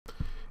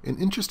An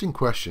interesting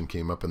question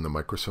came up in the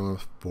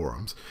Microsoft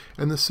forums,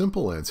 and the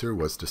simple answer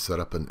was to set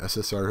up an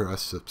SSRS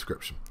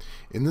subscription.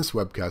 In this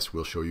webcast,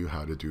 we'll show you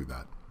how to do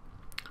that.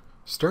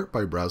 Start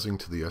by browsing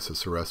to the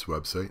SSRS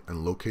website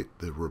and locate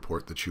the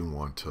report that you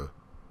want to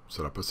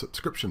set up a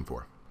subscription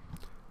for.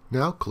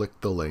 Now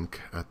click the link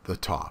at the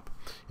top.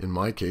 In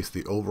my case,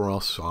 the overall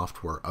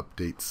software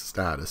updates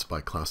status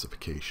by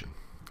classification.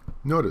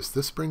 Notice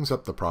this brings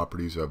up the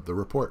properties of the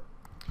report.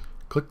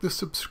 Click the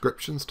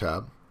Subscriptions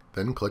tab,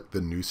 then click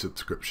the New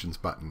Subscriptions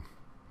button.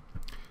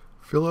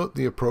 Fill out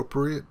the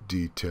appropriate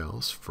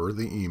details for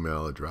the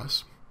email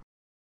address.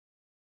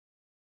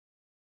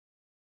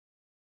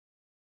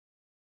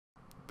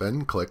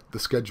 Then click the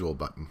Schedule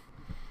button.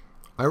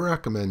 I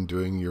recommend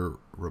doing your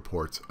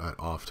reports at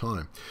off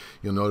time.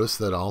 You'll notice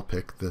that I'll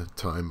pick the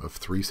time of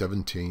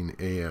 3:17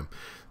 a.m.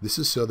 This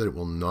is so that it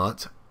will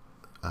not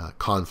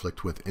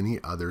conflict with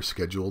any other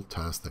scheduled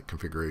task that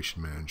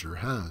Configuration Manager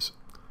has.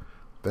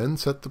 Then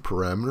set the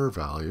parameter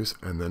values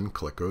and then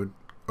click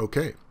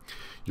OK.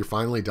 You're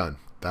finally done.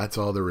 That's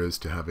all there is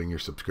to having your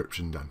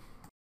subscription done.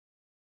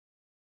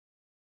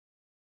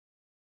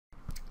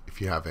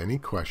 If you have any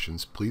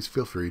questions, please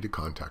feel free to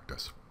contact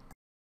us.